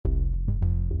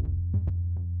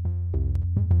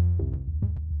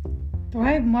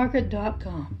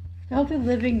ThriveMarket.com. Healthy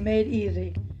living made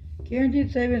easy. Guaranteed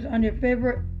savings on your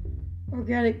favorite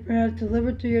organic brands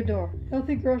delivered to your door.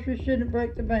 Healthy groceries shouldn't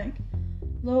break the bank.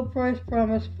 Low price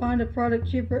promise. Find a product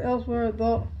cheaper elsewhere.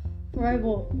 The Thrive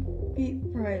will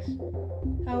beat price.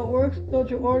 How it works: build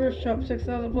your order. Shop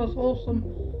 6,000 plus wholesome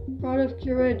products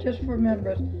curated just for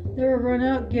members. Never run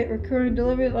out. Get recurring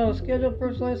deliveries on a schedule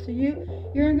personalized to you.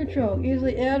 You're in control.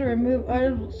 Easily add or remove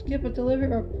items, skip a delivery,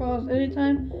 or pause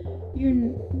anytime. Your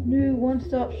new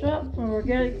one-stop shop, from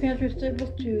organic pantry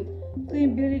staples to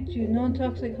clean beauty to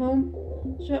non-toxic home.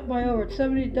 Shop by over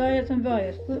 70 diets and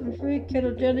values: gluten-free,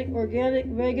 ketogenic, organic,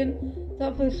 vegan,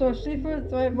 thoughtfully sourced seafood.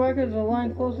 Thrive Market is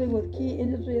aligned closely with key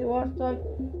industry watchdog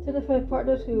certified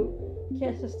partners who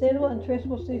catch sustainable and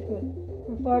traceable seafood.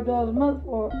 From $5 a month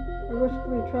for a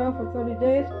risk-free trial for 30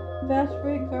 days, fast,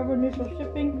 free, carbon-neutral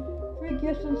shipping, free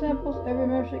gifts and samples. Every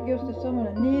membership gives to someone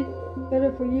in need.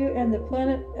 Better for you and the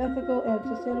planet. Ethical and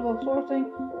sustainable sourcing.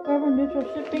 Carbon-neutral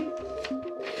shipping.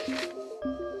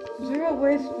 Zero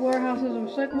waste warehouses and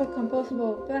recyclable,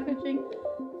 compostable packaging.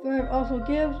 Thrive also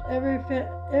gives. Every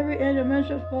annual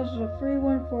membership sponsors a free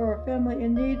one for a family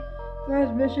in need.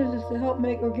 Thrive's mission is to help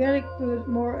make organic food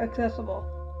more accessible.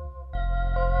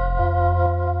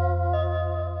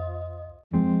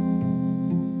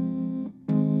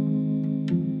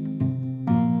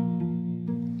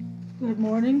 Good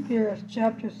morning. Here is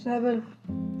Chapter 7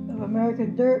 of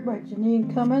American Dirt by Jeanine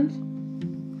Cummins.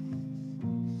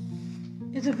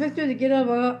 It's a victory to get out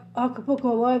of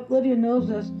Acapulco alive. Lydia knows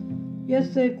this.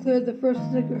 Yes, they've cleared the first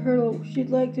secret hurdle. She'd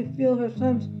like to feel her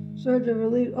son's surge of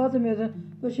relieved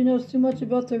optimism, but she knows too much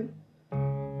about the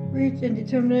reach and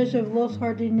determination of Los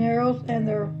Jardineros and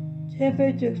their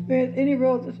jefe to experience any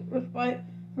road respite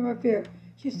from her fear.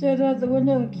 She stares out the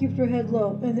window and keeps her head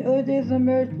low. In the early days of their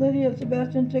marriage, Lydia and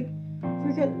Sebastian took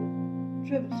frequent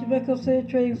trips to Mexico City,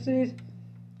 trading cities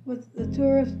with the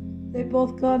tourists. They'd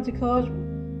both gone to college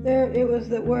there. It was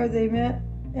where they met,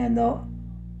 and though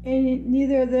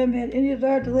neither of them had any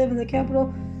desire to live in the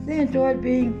capital, they enjoyed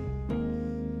being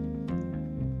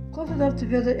close enough to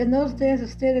visit. In those days, the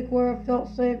state of Guerrero felt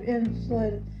safe and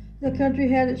insulated. The country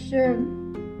had its share of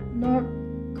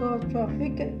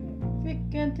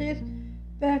narcotraficantes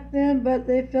back then, but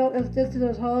they felt as distant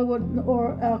as Hollywood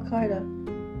or Al-Qaeda.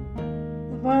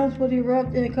 The violence would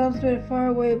erupt in a concentrated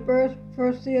faraway burst.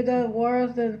 First Ciudad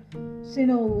Juarez, then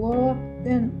Sinaloa,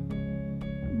 then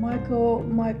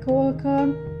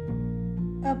Michoacan.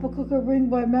 Acapulco, ringed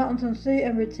by mountains and sea,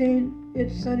 and retained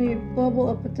its sunny bubble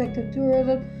of protective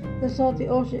tourism. The salty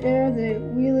ocean air, the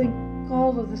wheeling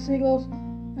calls of the seagulls,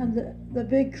 and the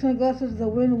big sunglasses of the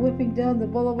wind whipping down the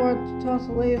boulevard to toss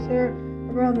the latest hair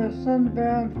around their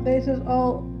sun-browned faces. It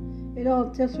all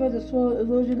intensified the swollen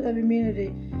illusion of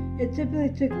immunity. It typically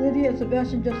took Lydia and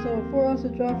Sebastian just over 4 hours to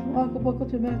drive from Acapulco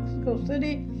to Mexico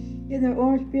City in their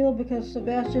orange Beetle, because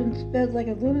Sebastian sped like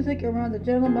a lunatic around the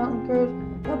gentle mountain curves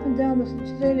up and down the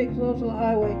scenic slopes of the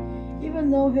highway. Even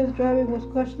though his driving was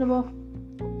questionable,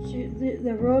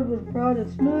 the road was broad and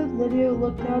smooth. Lydia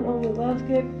looked out over the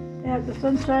landscape at the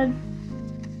sunshine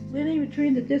leaning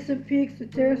between the distant peaks, the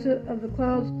terraces of the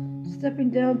clouds stepping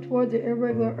down toward the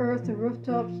irregular earth, the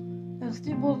rooftops and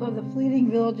steeples of the fleeting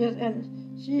villages, and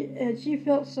she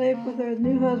felt safe with her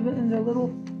new husband in their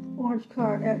little orange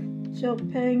car. At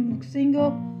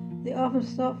Chilpancingo, they often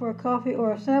stopped for a coffee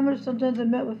or a sandwich. Sometimes they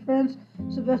met with friends.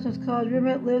 Sebastian's college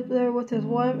roommate lived there with his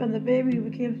wife and the baby, who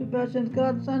became Sebastian's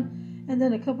godson. And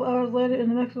then a couple hours later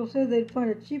in Mexico City, they'd find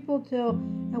a cheap hotel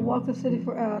and walk the city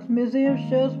for hours. Museums,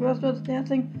 shows, restaurants,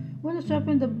 dancing, window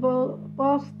shopping, the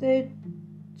Boss de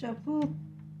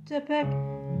Chapultepec.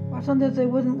 Or sometimes they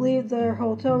wouldn't leave their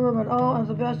hotel room at all, and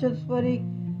Sebastian, sweaty,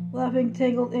 laughing,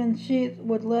 tangled in sheets,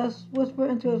 would whisper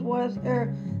into his wife's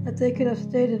ear that they could have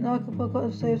stayed in Acapulco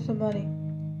and saved some money.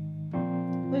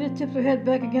 Lydia tips her head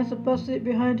back against the bus seat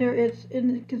behind her. It's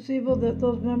inconceivable that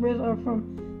those memories are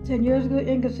from 10 years ago.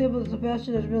 Inconceivable that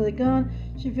Sebastian is really gone.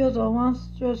 She feels a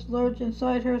monstrous lurch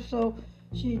inside her, so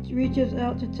she reaches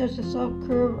out to touch the soft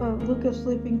curve of Luca's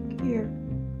sleeping ear.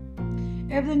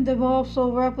 Everything devolved so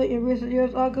rapidly in recent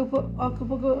years.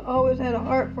 Acapulco always had a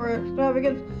heart for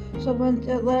extravagance, so when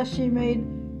at last she made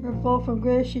her fall from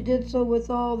grace, she did so with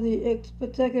all the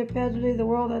spectacular pageantry the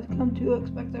world had come to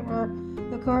expect of her.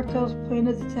 The cartels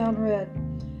painted the town red.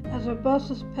 As her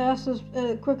bus passes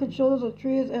crooked shoulders of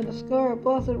trees and a scar of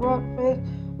blasted rock face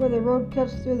where the road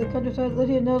cuts through the countryside,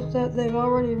 Lydia notes that they've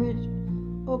already reached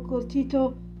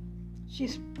Ocotito. She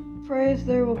prays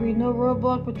there will be no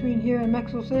roadblock between here and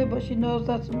Mexico City, but she knows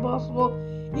that's impossible.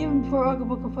 Even before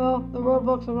Acapulco fell, the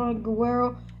roadblocks around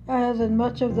Guerrero, as in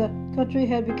much of the country,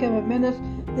 had become a menace.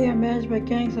 They are managed by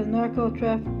gangs of narco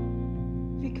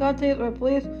traficantes or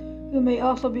police, who may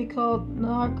also be called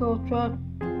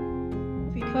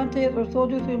narcotraficantes, or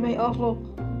soldiers, who may also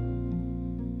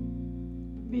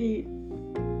be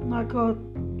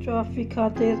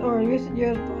narcotraficantes, or in recent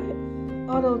years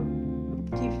by auto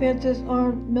defenses,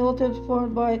 armed militants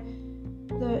formed by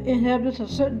the inhabitants of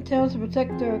certain towns to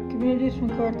protect their communities from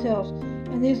cartels.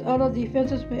 And these auto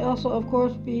defenses may also, of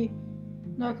course, be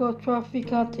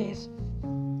narcotraficantes.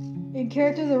 In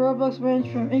character, the roadblocks range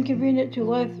from inconvenient to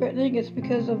life-threatening. It's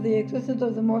because of the existence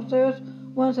of the more serious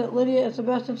ones that Lydia and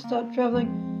Sebastian stopped traveling,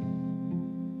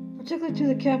 particularly to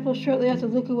the capital shortly after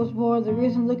Luca was born. The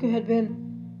reason Luca has been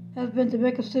to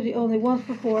Mexico City only once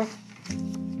before,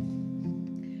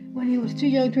 when he was too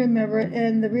young to remember it,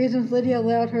 and the reasons Lydia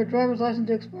allowed her driver's license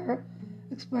to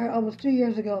expire almost 2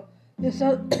 years ago. It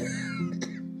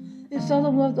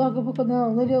seldom left Acapulco now,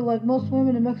 and Lydia, like most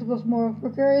women in Mexico's more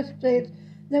precarious states,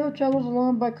 never travels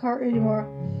alone by car anymore.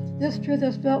 This truth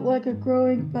has felt like a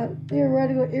growing but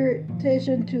theoretical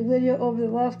irritation to Lydia over the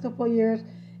last couple of years,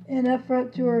 an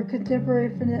affront to her contemporary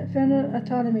feminine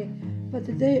autonomy. But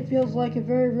today it feels like a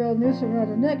very real noose around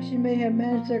her neck. She may have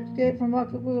managed to escape from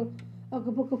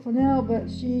Acapulco for now, but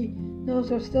she knows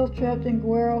they're still trapped in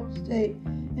Guerrero State,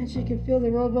 and she can feel the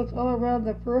roadblocks all around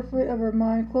the periphery of her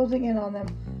mind closing in on them.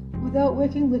 Without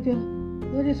waking Lydia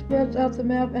spreads out the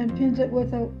map and pins it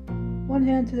with one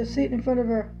hand to the seat in front of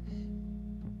her.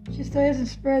 She studies and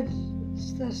spreads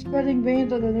the spreading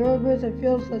veins of the roadways and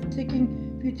feels the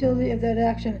ticking futility of that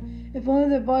action. If only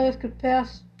their bodies could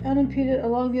pass unimpeded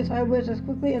along these highways as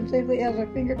quickly and safely as their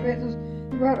finger traces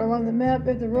the route along the map.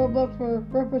 If the roadblocks were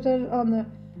represented on the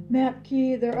map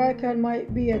key, their icon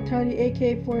might be a tiny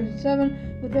AK-47,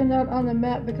 but they're not on the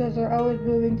map because they're always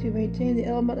moving to maintain the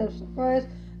element of surprise.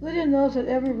 Lydia knows that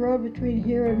every road between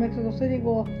here and Mexico City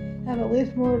will have at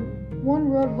least one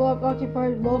roadblock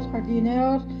occupied Los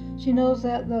Jardineros. She knows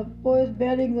that the boys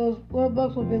banding those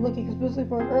roadblocks will be looking especially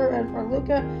for her and for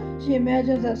Luca. She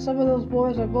imagines that some of those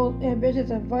boys are both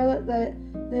ambitious and violent, that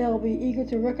they'll be eager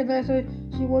to recognize her.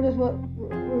 She wonders what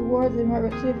reward they might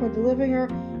receive for delivering her,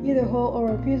 either whole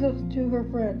or in pieces, to her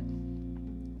friend.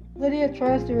 Lydia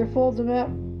tries to refold the map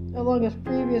along its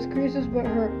previous creases, but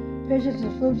her patience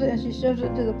is flimsy, and she shoves it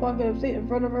into the pocket of the seat in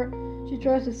front of her. She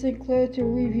tries to think clearly to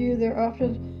review their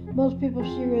options. Most people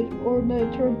she would ordinarily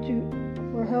turn to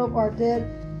for help are dead,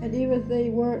 and even if they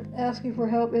weren't asking for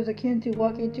help, is akin to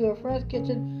walking into a friend's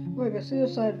kitchen wearing a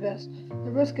suicide vest.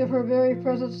 The risk of her very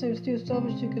presence seems too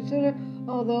selfish to consider,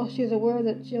 although she is aware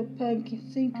that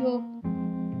Chilpancingo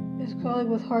is crawling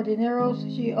with Jardineros.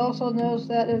 She also knows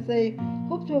that if they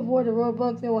hope to avoid a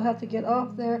roadblock, they will have to get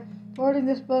off there. Boarding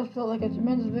this bus felt like a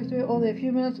tremendous victory only a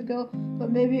few minutes ago,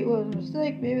 but maybe it was a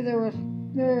mistake. Maybe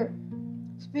they're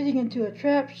speeding into a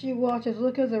trap. She watches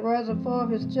Luca, the rise and fall of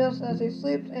his chest as he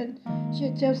sleeps, and she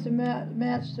attempts to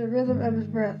match the rhythm of his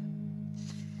breath.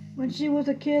 When she was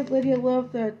a kid, Lydia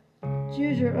loved the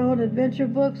choose-your-own adventure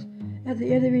books. At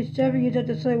the end of each chapter, you'd have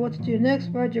to say what to do next.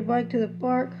 Ride your bike to the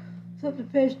park, flip to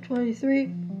page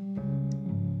 23,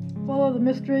 follow the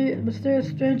mysterious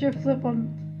stranger, flip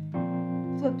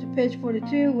to page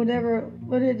 42. Whenever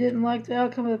Lydia didn't like the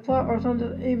outcome of the plot, or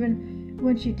sometimes even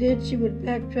when she did, she would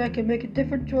backtrack and make a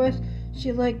different choice.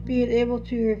 She liked being able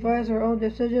to revise her own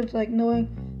decisions, like knowing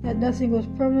that nothing was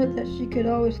permanent, that she could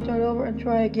always start over and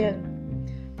try again.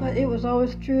 But it was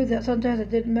always true that sometimes it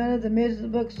didn't matter. The maze of the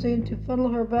book seemed to funnel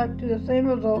her back to the same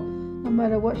result, no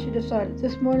matter what she decided.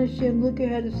 This morning, she and Luca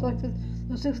had selected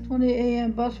the 6:20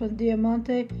 a.m. bus from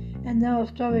Diamante, and now is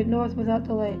driving north without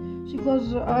delay. She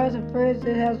closes her eyes and prays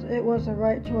it was the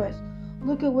right choice.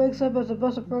 Luca wakes up as the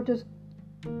bus approaches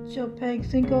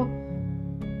Chilpancingo.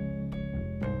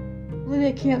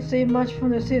 Lydia can't see much from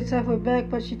the seats halfway back,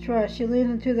 but she tries. She leans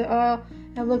into the aisle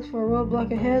and looks for a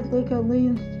roadblock ahead. Luca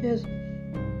leans his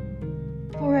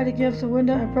forehead against the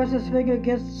window and presses his finger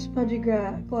against the spongy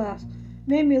glass.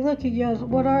 "Made me look," he yells.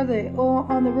 "What are they?" "Oh,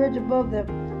 on the ridge above them.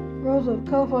 Rows of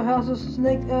colorful houses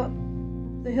snake up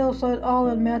the hillside, all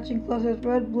in matching clusters,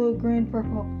 red, blue, green,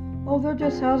 purple." "Oh, they're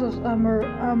just houses,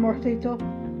 amorcito."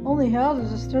 "Only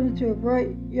houses?" It's turned into a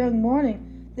bright young morning.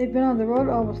 They've been on the road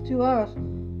almost 2 hours.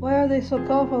 "Why are they so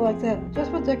colorful like that?" "Just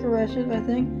for decoration, I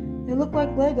think. They look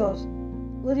like Legos."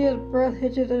 Lydia's breath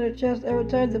hitches in her chest every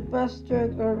time the bus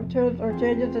jerks or turns or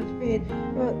changes its speed.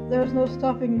 But there's no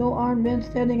stopping, no armed men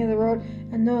standing in the road,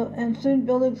 and soon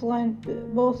buildings line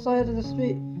both sides of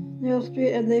the narrow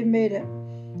street, and they've made it.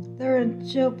 They're in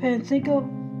Chilpancingo.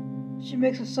 She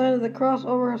makes a sign of the cross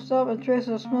over herself and traces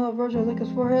a small version of Luca's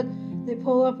forehead. They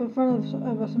pull up in front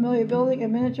of a familiar building, a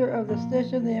miniature of the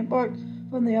station they embarked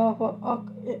from in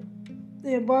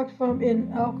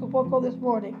Acapulco this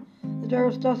morning. The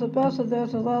driver stops the bus, so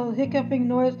there's a loud hiccuping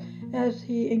noise as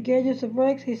he engages the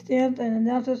brakes. He stands and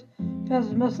announces past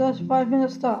his mustache,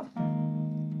 5-minute stop.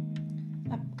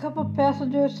 A couple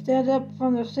passengers stand up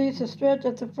from their seats to stretch.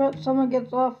 At the front, someone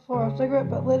gets off for a cigarette,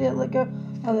 but Lydia and Luca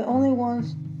are the only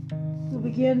ones who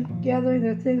begin gathering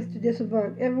their things to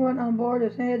disembark. Everyone on board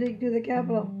is heading to the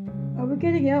capital. Are we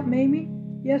getting out, Mamie?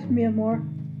 Yes, mi amor.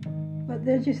 But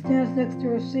then she stands next to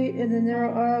her seat in the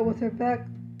narrow aisle with her backpack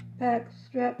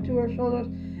strapped to her shoulders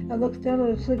and looks down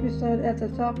at the sleepy son at the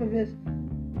top of his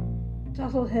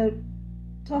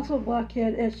tousled black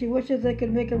head, and she wishes they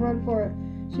could make a run for it.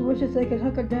 She wishes they could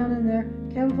hunker down in there,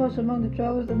 camouflage among the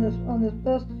travelers on this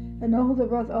bus, and not hold their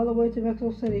breath all the way to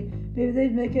Mexico City. Maybe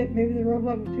they'd make it. Maybe the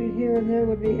roadblock between here and there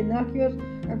would be innocuous.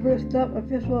 A brief stop, a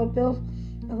fistful of bills,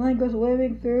 a line goes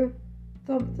waving through.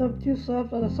 Thump, thump, 2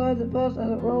 slaps on the side of the bus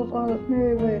as it rolls on its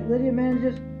merry way. Lydia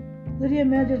manages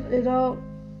it all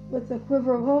with a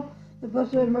quiver of hope. The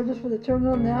bus emerges from the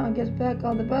terminal now and gets back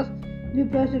on the bus. New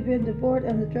passengers begin to board,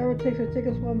 and the driver takes her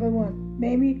tickets one by one.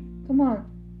 Mamie, come on.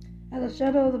 As the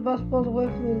shadow of the bus pulls away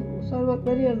from the sidewalk,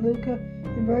 Lydia and Luca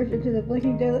emerge into the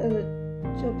blinking daylight of the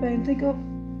Chopin Cinco.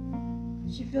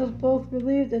 She feels both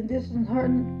relieved and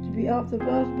disheartened to be off the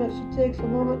bus, but she takes a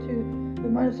moment to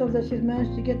remind herself that she's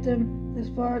managed to get them this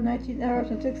far, 19 hours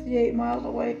and 68 miles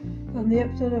away from the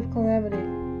epicenter of calamity.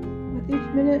 With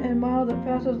each minute and mile that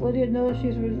passes, Lydia knows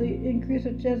she's really increased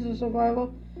her chances of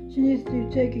survival. She needs to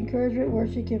take encouragement where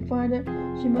she can find it.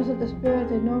 She mustn't despair at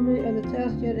the enormity of the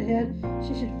task yet ahead.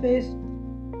 She should face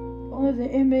only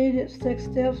the immediate 6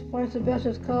 steps. Find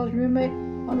Sebastian's college roommate.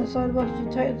 On the sidewalk, she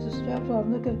tightens the straps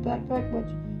on Luca's backpack,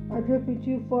 which are dripping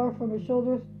too far from his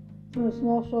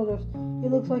small shoulders. He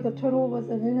looks like a turtle with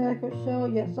an inadequate shell,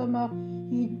 yet somehow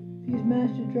he's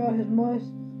managed to draw the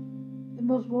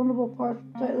most vulnerable parts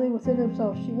tightly within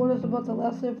himself. She wonders about the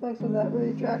lasting effects of that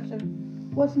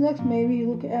retraction. What's next, Mamie?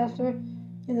 Luca asks her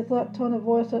in the flat tone of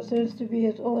voice that seems to be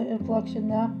his only inflection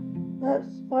now. Let's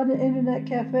find an internet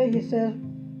cafe, he says.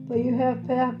 But you have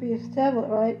Pappy's tablet,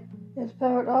 right? It's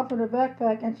powered off in her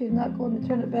backpack, and she's not going to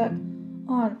turn it back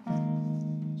on.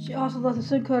 She also left the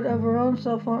SIM card of her own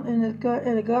cell phone in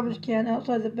a garbage can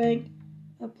outside the bank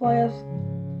of Playa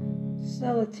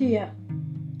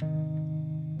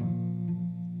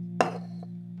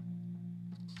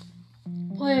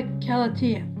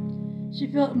Calatia. She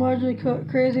felt marginally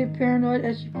crazy, paranoid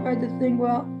as she pried the thing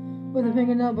well with a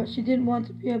fingernail, but she didn't want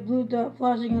to be a blue dot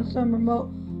flashing on some remote,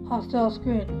 hostile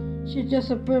screen. She adjusts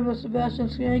the brim of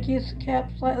Sebastian's Yankees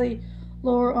cap slightly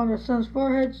lower on her son's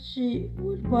forehead. She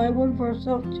would buy one for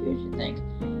herself too, she thinks.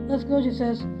 Let's go, she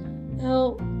says.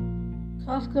 El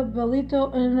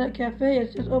Cascabelito Internet Cafe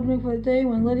is just opening for the day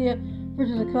when Lydia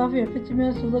purchases a coffee and 15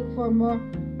 minutes to look for more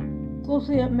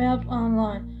closely at maps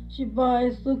online. She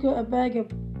buys Luca a bag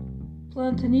of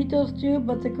plantanitos too,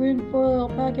 but the green foil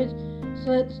package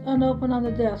sits unopened on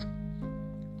the desk.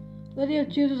 Lydia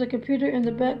chooses a computer in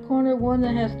the back corner, one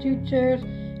that has 2 chairs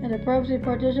and a privacy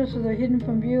partition so they're hidden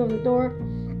from view of the door.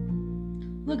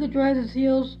 Luca drives his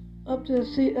heels up to the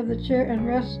seat of the chair and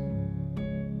rests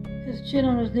his chin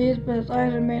on his knees, but his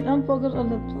eyes remain unfocused on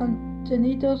the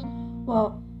plantanitos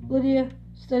while Lydia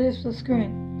studies the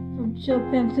screen. From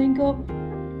Chopin Cinco,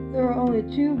 there are only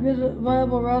 2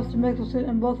 viable routes to Mexico City,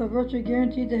 and both are virtually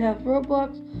guaranteed to have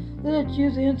roadblocks. Lydia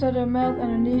chews the inside of her mouth, and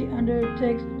her knee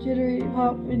undertakes a jittery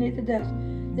hop beneath the desk.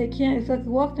 They can't exactly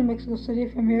walk to Mexico City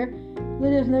from here.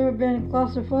 Lydia's never been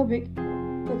claustrophobic,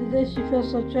 but today she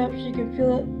feels so trapped she can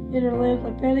feel it in her limbs,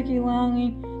 a panicky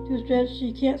longing to stretch.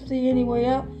 She can't see any way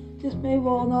out. This may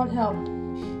well not help.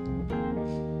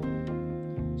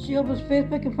 She opens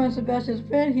Facebook and finds Sebastian's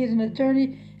friend. He's an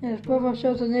attorney, and his profile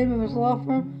shows the name of his law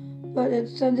firm, but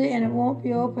it's Sunday and it won't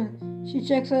be open. She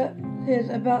checks out his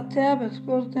About tab and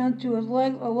scrolls down to his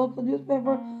likes, a local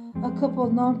newspaper, a couple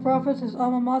of non-profits, his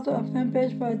alma mater, a fan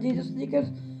page for Adidas sneakers,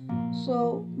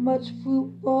 so much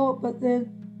football, but then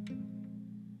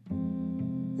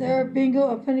there, bingo,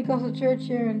 a Pentecostal church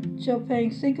here in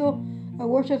Chopin Cinco, a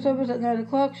worship service at 9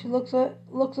 o'clock. She looks it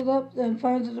up and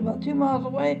finds it about 2 miles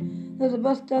away. There's a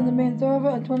bus down the main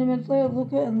thoroughfare, and 20 minutes later,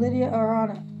 Luca and Lydia are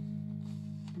on it.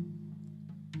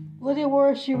 Lydia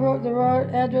worries she wrote the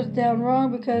address down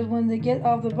wrong because when they get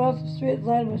off the bus, the street is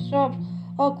lined with shops,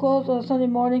 all closed on a Sunday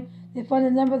morning. They find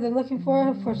the number they're looking for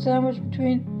a sandwich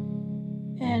between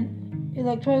an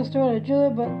electronics store and a jeweler,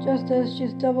 but just as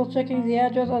she's double-checking the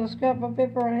address on a scrap of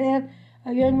paper in hand,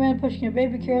 a young man pushing a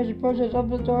baby carriage approaches,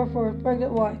 opens the door for his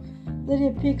pregnant wife.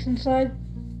 Lydia peeks inside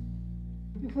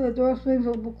before the door swings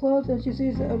closed, and she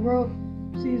sees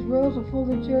rows of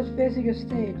folding chairs facing a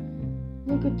stage.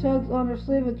 Luca tugs on her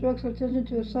sleeve and directs her attention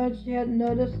to a sign she hadn't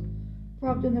noticed.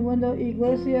 propped in the window,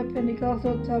 Iglesia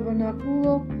Pentecostal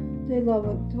Tabernaculo de la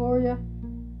Victoria.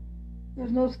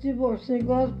 There's no steeple or stained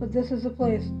glass, but this is the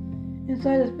place.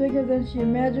 Inside is bigger than she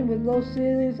imagined, with low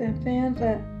ceilings and fans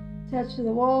attached to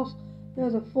the walls.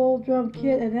 There's a full drum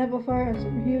kit, an amplifier, and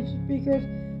some huge speakers.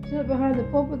 Set behind the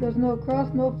pulpit, there's no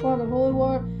cross, no font of holy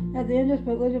water at the entrance,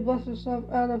 but Lydia blessed herself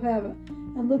out of habit,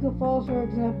 and Luca follows her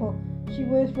example. She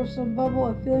waits for some bubble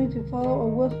of feeling to follow, a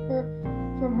whisper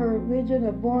from her legion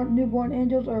of newborn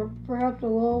angels, or perhaps a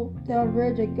low-down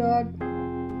rage at God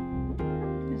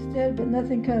instead, but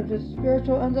nothing comes. It's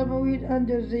spiritual underweed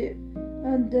under the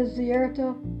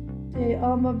desierto de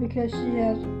alma, because she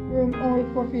has room only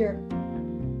for fear.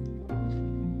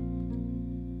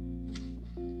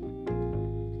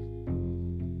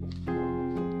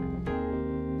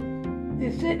 They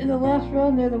sit in the last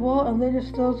row near the wall, and Lydia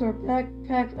stows her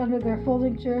backpacks under their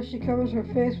folding chairs. She covers her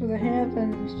face with her hands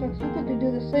and instructs Luca to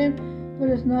do the same, but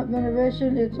it's not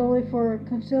veneration, it's only for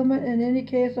concealment. In any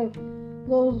case of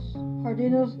Los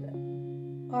Jardinos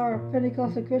are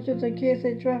Pentecostal Christians in case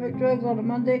they traffic drugs on a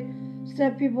Monday,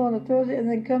 stab people on a Thursday, and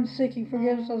then come seeking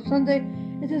forgiveness on Sunday.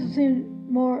 It doesn't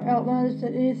seem more outlandish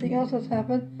than anything else that's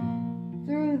happened.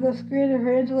 Through the screen of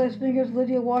her interlaced fingers,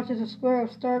 Lydia watches a square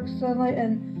of stark sunlight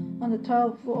and on the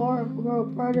tiled floor grow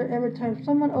brighter every time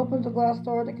someone opens a glass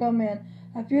door to come in.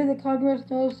 A few of the congregants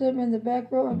notice them in the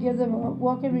back row and give them a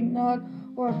welcoming nod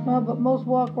or a smile, but most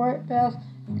walk right past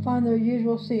and find their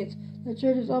usual seats. The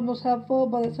church is almost half full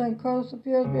by the time Carlos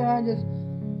appears behind his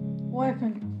wife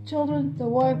and children. The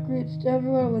wife greets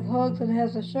everyone with hugs and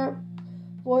has a sharp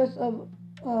voice of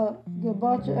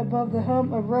gabbacha above the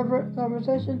hum of reverent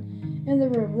conversation in the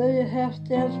room. Lydia half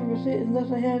stands from her seat and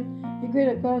lifts a hand in greet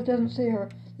that Carlos doesn't see her.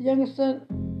 The youngest son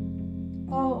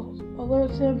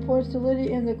alerts him, points to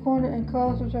Lydia in the corner, and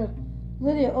Carlos returns.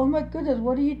 Lydia, oh my goodness,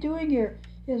 what are you doing here?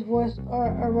 His voice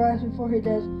arrives before he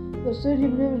does, but soon he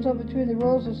maneuvers up between the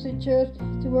rows of seat chairs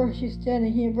to where she's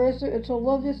standing. He embraces her. It's so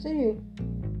lovely to see you.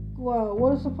 Wow,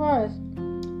 what a surprise.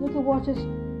 Luca watches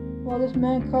while this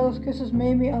man, Carlos, kisses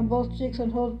Mamie on both cheeks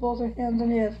and holds both her hands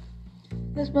in his.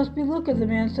 This must be Luca, the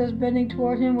man says, bending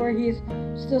toward him where he's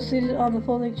still seated on the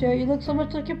folding chair. You look so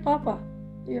much like your papa.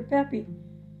 Your pappy.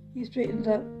 He straightens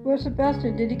up. Where's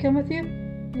Sebastian? Did he come with you?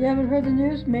 You haven't heard the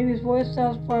news? Maybe his voice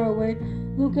sounds far away.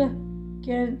 Luca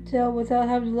can't tell without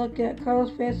having to look at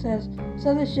Carlos' face has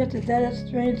suddenly shifted. That is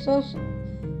strained, so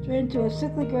strained to a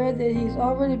sickly grade that he's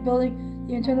already building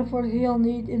the internal force he'll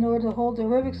need in order to hold the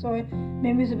horrific story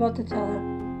Mamie's about to tell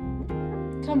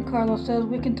him. Come, Carlos says,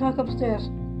 we can talk upstairs.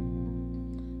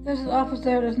 There's an office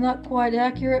there that's not quite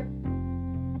accurate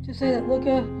to say that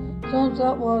Luca zones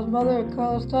out while his mother and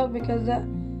Carlos talk, because that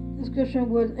description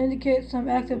would indicate some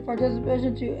active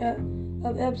participation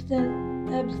of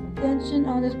abstention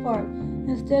on his part.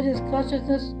 Instead, his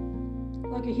consciousness,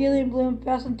 like a helium balloon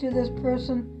fastened to this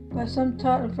person by some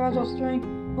taut and fragile string,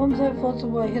 momentarily floats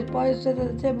away. His body sits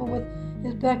at the table with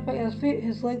his backpack at his feet,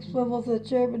 his legs swivel to the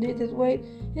chair beneath his weight,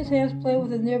 his hands play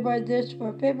with a nearby dish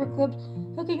for paper clips,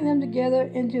 hooking them together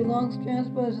into long strands,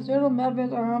 but his eternal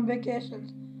madmen are on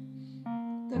vacations.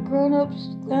 The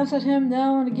grown-ups glance at him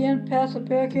now and again past the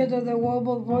barricades of their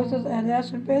warbled voices and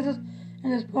ashen faces,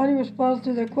 and his body responds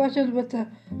to their questions with the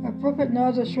appropriate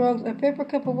nods or shrugs. A paper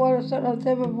cup of water is set on the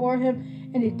table before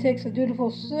him, and he takes a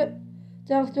dutiful sip.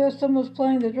 Downstairs, someone's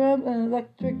playing the drums and an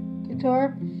electric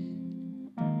guitar.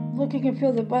 Luca can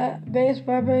feel the bass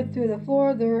vibrating through the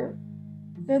floor. They're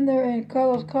in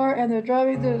Carlos' car, and they're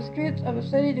driving through the streets of a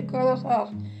city to Carlos'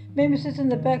 house. Mamie sits in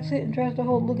the back seat and tries to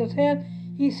hold Luca's hand.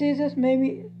 He sees this.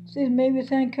 Sees Mamie's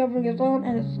hand covering his own,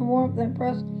 and it's the warmth and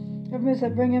embrace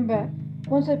that bring him back.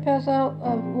 Once they pass out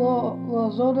of La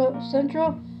Zona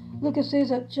Central, Luca sees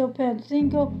that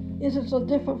Chilpancingo isn't so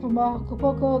different from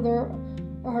Acapulco. There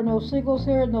are no singles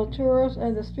here, no tourists,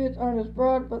 and the streets aren't as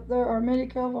broad, but there are many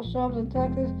colorful shops and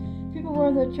taxis. People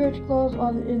wearing their church clothes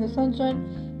in the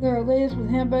sunshine. There are ladies with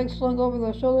handbags slung over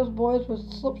their shoulders, boys with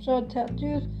slipshod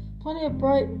tattoos, plenty of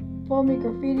bright, foamy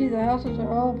graffiti. The houses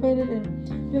are all painted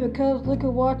in vivid colors. Luca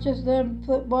watches them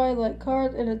flip by like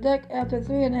cards in a deck. After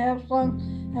 3.5 songs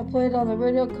have played on the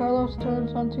radio, Carlos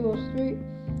turns onto a street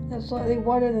that's slightly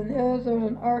wider than the others. There's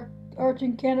an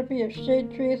arching canopy of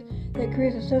shade trees that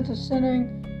creates a sense of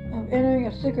entering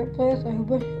a secret place,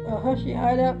 a hushy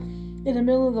hideout. In the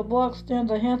middle of the block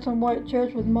stands a handsome white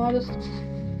church with modest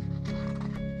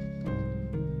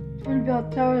twin bell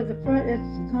tower at the front. It's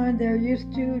the kind they're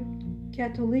used to,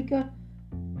 Catolica.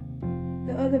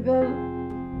 The other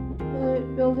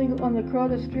buildings on the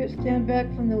crowded street stand back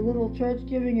from the little church,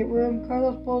 giving it room.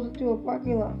 Carlos pulls into a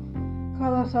parking lot.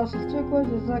 Carlos' house is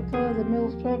turquoise, is that color, the middle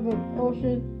stripe of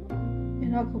ocean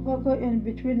in Acapulco, in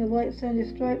between the light sandy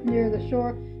stripe near the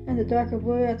shore and the darker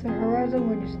blue at the horizon.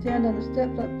 When you stand on the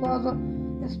steps at Plaza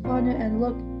España and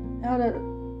look out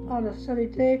on a sunny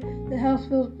day, the house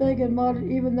feels big and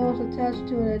modern, even though it's attached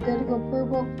to an identical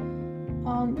purple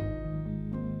on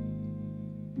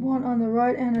one on the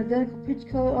right and an identical peach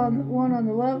color on one on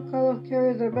the left. Carlos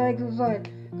carries their bags inside.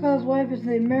 Carlos' wife is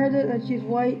named Meredith, and she's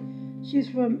white. She's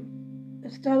from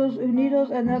Estados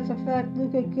Unidos, and that's a fact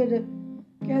Luca could have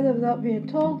gathered without being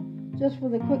told, just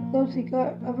from the quick glimpse he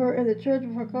got of her in the church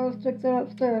before Carlos took them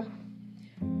upstairs.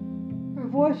 Her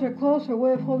voice, her clothes, her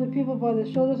way of holding people by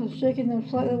the shoulders and shaking them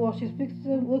slightly while she speaks to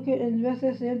them. Luca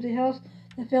investigates the empty house,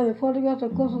 the family photographs, a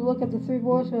closer look at the three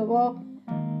boys who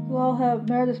all have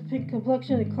Meredith's pink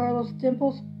complexion and Carlos'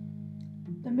 dimples.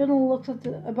 The middle looks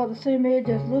about the same age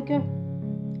as Luca.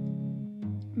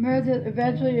 Meredith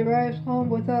eventually arrives home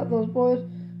without those boys,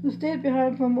 who stayed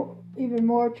behind for even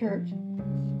more church.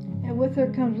 And with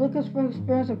her comes Luca's first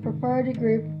experience of propriety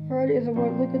grief. Propriety is a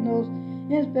word Luca knows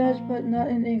in Spanish but not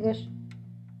in English,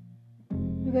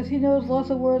 because he knows lots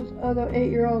of words other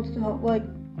 8-year-olds don't, like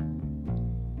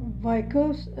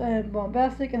vicose and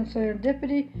bombastic and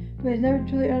serendipity, but he's never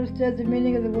truly understood the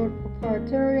meaning of the word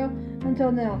proprietario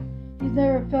until now. He's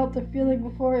never felt the feeling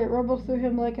before. It rumbles through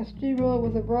him like a steamroller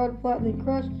with a broad, flattening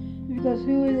crush, because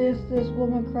who is this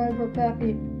woman crying for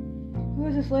Pappy? Who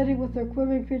is this lady with her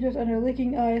quivering features and her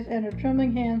leaking eyes and her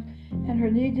trembling hands and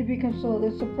her need to be consoled?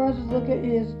 It surprises Luca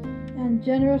his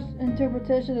ungenerous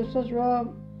interpretation of such raw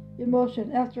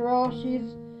emotion. After all,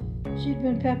 she'd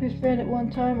been Pappy's friend at one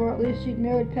time, or at least she'd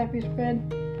married Pappy's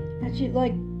friend, and she'd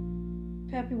liked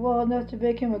Pappy well enough to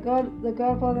make him the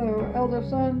godfather of her elder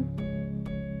son.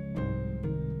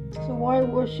 So why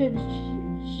shouldn't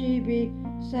she be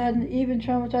saddened, even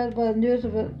traumatized by the news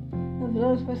of his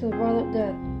unexpected violent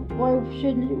death? Why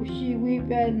shouldn't she weep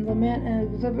and lament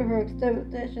and exhibit her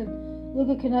devastation?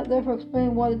 Luca cannot therefore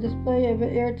explain why the display of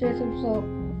it irritates him so.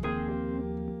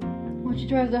 When she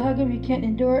tries to hug him, he can't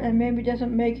endure it, and Mamie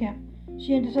doesn't make him.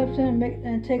 She intercepts him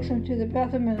and takes him to the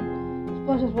bathroom and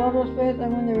splashes water on his face,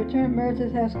 and when they return,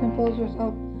 Meredith has composed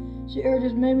herself. She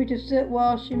urges Mamie to sit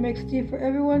while she makes tea for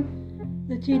everyone.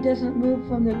 The tea doesn't move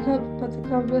from the cup, but the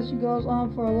conversation goes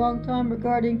on for a long time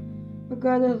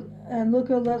regardless, and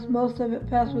Luca lets most of it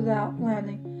pass without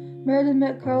landing. Meredith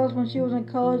met Carlos when she was in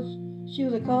college. She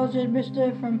was a college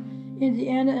missionary from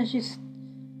Indiana, and she's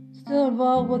still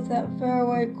involved with that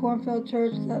faraway cornfield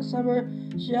church. That summer,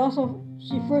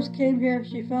 she first came here.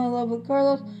 She fell in love with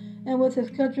Carlos and with his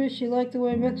country. She liked the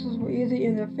way Mexicans were easy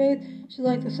in their faith. She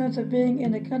liked the sense of being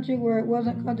in a country where it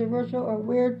wasn't controversial or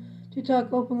weird to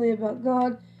talk openly about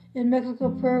God. In Mexico,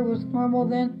 prayer was normal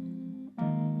then.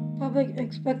 Public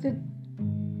expected.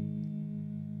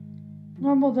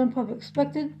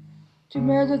 To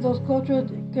Meredith, those cultural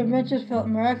conventions felt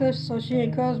miraculous, so she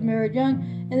and Carlos married young,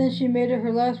 and then she made it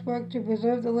her life's work to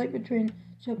preserve the link between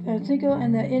Chilpancingo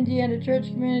and the Indiana church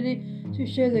community, to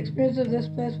share the experience of this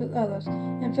place with others.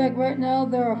 In fact, right now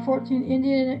there are 14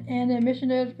 Indiana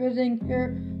missionaries visiting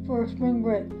here for spring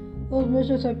break. Those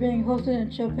missions are being hosted in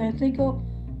Chilpancingo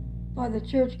by the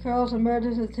church Carlos and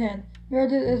Meredith attend.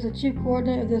 Meredith is the chief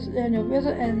coordinator of this annual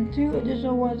visit, and 2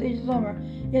 additional ones each summer.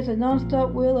 It's a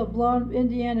non-stop wheel of blonde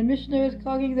Indiana missionaries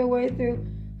clogging their way through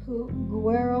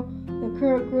Guerrero. The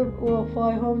current group will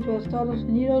fly home to Estados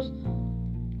Unidos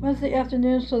Wednesday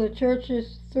afternoon, so the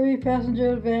church's 3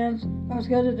 passenger vans are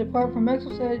scheduled to depart from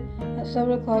Mexico City at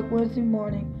 7 o'clock Wednesday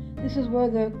morning. This is where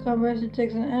the conversation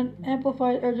takes an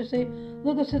amplified urgency.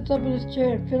 Lucas sits up in his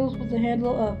chair and fiddles with the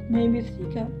handle of Mamie's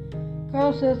teacup.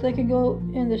 Carlos says they can go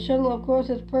in the shuttle. Of course,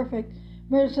 it's perfect.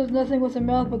 Meredith says nothing with her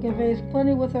mouth but conveys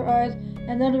plenty with her eyes,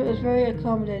 and none of it is very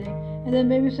accommodating. And then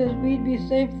Mamie says we'd be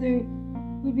safe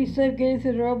getting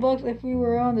through the roadblocks if we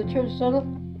were on the church shuttle.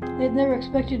 They'd never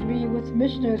expect you to be with the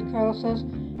missionaries, Carlos says.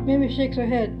 Mamie shakes her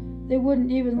head. They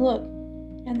wouldn't even look.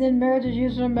 And then Meredith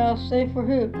uses her mouth. Safe for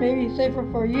who? Maybe safer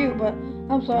for you, but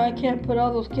I'm sorry, I can't put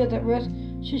all those kids at risk.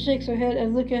 She shakes her head,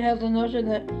 and Luca has the notion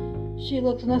that she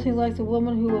looks nothing like the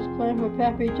woman who was crying for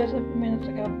Pappy just a few minutes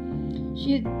ago.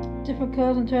 She's different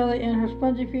colors entirely, and her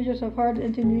spongy features have hardened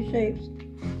into new shapes.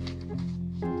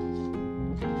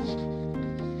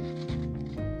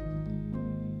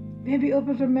 Mamie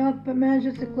opens her mouth, but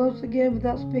manages to close it again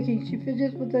without speaking. She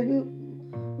fidgets with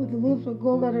the loops of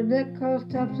gold on her neck. Carlos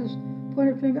taps his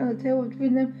pointer finger on the table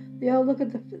between them. They all look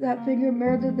at that finger.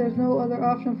 Meredith, there's no other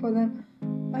option for them.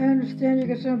 I understand your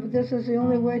concern, but this is the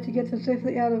only way to get them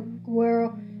safely out of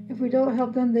Guerrero. If we don't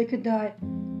help them, they could die.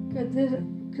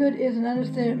 Could is an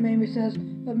understatement, Mamie says,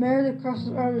 but Meredith crosses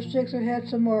her arms and shakes her head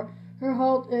some more.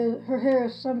 Her hair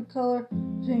is some color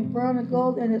between brown and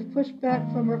gold, and is pushed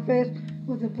back from her face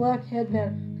with a black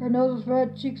headband. Her nose is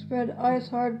red, cheeks red, eyes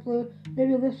hard blue.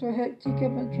 Maybe lifts her head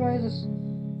teacup and tries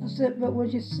a sip, but when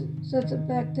she sets it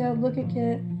back down, look, I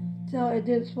can't tell it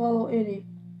didn't swallow any.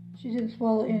 She didn't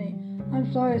swallow any.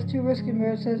 I'm sorry, it's too risky,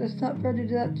 Meredith says. It's not fair to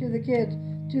do that to the kids,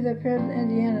 to their parents in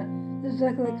Indiana. This is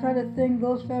exactly the kind of thing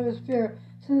those families fear.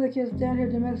 Send the kids down here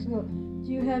to Mexico.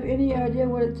 Do you have any idea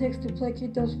what it takes to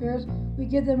placate those fears? We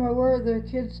give them our word their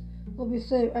kids will be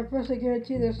safe. I personally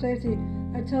guarantee their safety.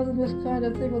 I tell them this kind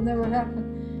of thing will never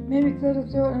happen. Mamie clears her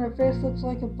throat and her face looks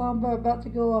like a bomb about to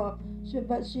go off.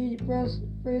 But she breathes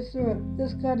through it.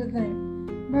 This kind of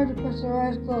thing. Meredith puts her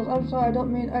eyes closed. I'm sorry,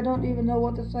 I don't even know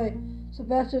what to say.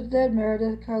 Sebastian's dead,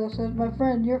 Meredith, Carlos says. My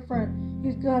friend, your friend.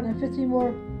 He's gone, and 15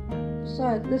 more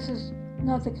besides. This is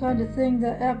not the kind of thing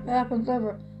that happens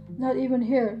ever. Not even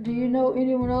here. Do you know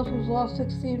anyone else who's lost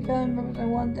 16 family members in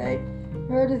one day?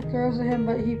 Meredith glares at him,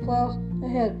 but he plows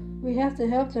ahead. We have to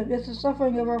help them. It's the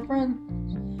suffering of our friends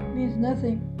means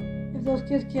nothing. If those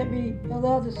kids can't be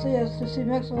allowed to see us, to see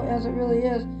Mexico as it really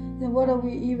is, then what are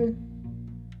we even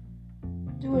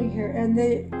doing here? And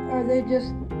are they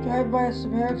just drive-by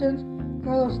Samaritans?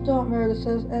 Carlos, don't, Meredith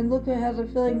says, and Luca has a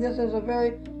feeling this is a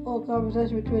very old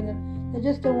conversation between them. They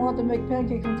just don't want to make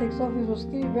pancakes and take selfies with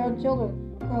skinny brown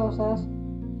children, Carlos asks.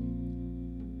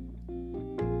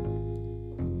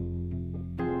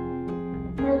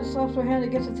 Meredith slaps her hand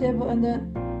against the table and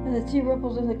the tea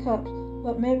ripples in the cups,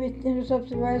 but Mamie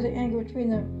interrupts the rising anger between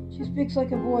them. She speaks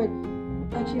like a void,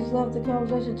 like she's left the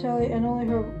conversation entirely and only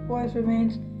her voice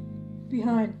remains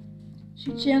behind.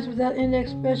 She chants without any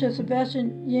expression: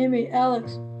 Sebastian, Yami,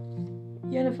 Alex,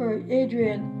 Jennifer,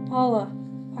 Adrian, Paula,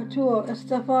 Arturo,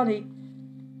 Estefani,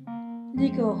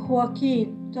 Nico,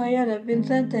 Joaquin, Diana,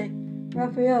 Vincente,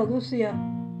 Rafael, Lucia,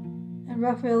 and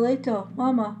Rafaelito.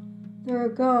 Mama, they are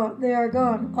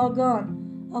gone, all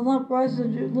gone. A lump rises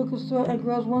into Luca's throat and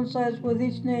grows one side with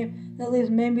each name that leaves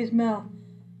Mamie's mouth.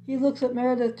 He looks at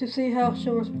Meredith to see how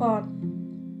she'll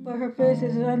respond, but her face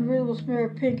is an unreadable smear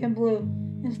of pink and blue.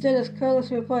 Instead, as Carlos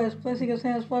replies, placing his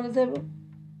hands flat on the table,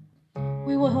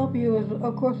 we will help you,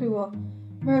 of course we will.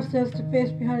 Meredith stands to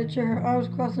face behind a chair, her arms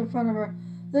crossed in front of her.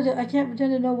 Linda, I can't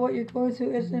pretend to know what you're going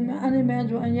through. It's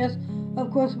unimaginable, and yes, of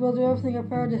course we'll do everything in our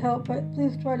power to help, but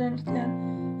please try to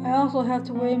understand. I also have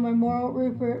to weigh my moral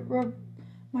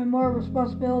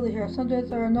responsibility here. Sometimes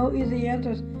there are no easy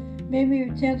answers.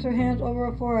 Mamie tensed her hands over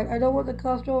her forehead. I don't want to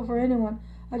cause trouble for anyone.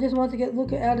 I just want to get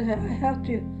Luca out of here. I have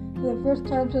to. For the first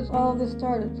time since all of this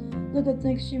started. Luca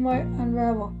thinks she might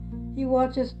unravel. He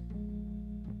watches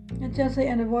intensely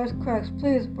and her voice cracks.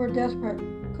 Please, we're desperate.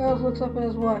 Carlos looks up at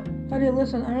his wife. Honey,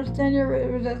 listen, I understand your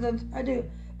resistance. I do.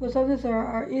 But sometimes there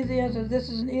are easy answers. This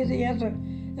is an easy answer.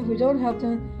 If we don't help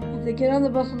them, if they get on the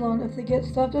bus alone, if they get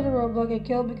stuffed in a roadblock and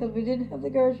killed because we didn't have the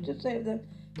courage to save them,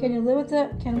 can you live with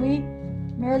that? Can we?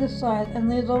 Meredith sighs and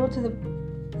leans over to the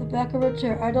back of her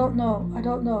chair. I don't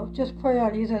know. Just pray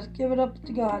on, he says. Give it up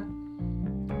to God.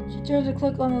 She turns to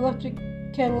click on the electric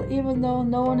kettle, even though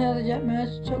no one has yet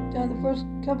managed to choke down the first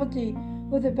cup of tea.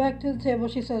 With her back to the table,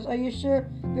 she says, Are you sure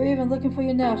they're even looking for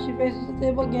you now? She faces the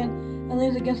table again and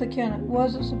leans against the counter.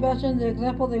 Was it Sebastian the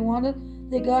example they wanted?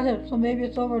 They got him, so maybe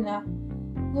it's over now.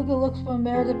 Luca looks from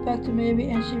Meredith back to Mamie,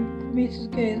 and she meets his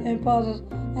gaze and pauses,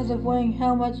 as if weighing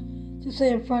how much to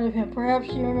say in front of him. Perhaps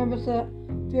she remembers that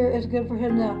fear is good for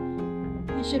him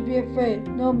now. He should be afraid.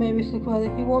 No, Mamie said quietly.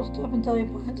 He won't stop until he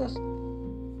finds us.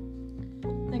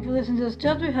 Thanks for listening to this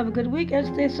chapter. Have a good week and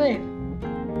stay safe.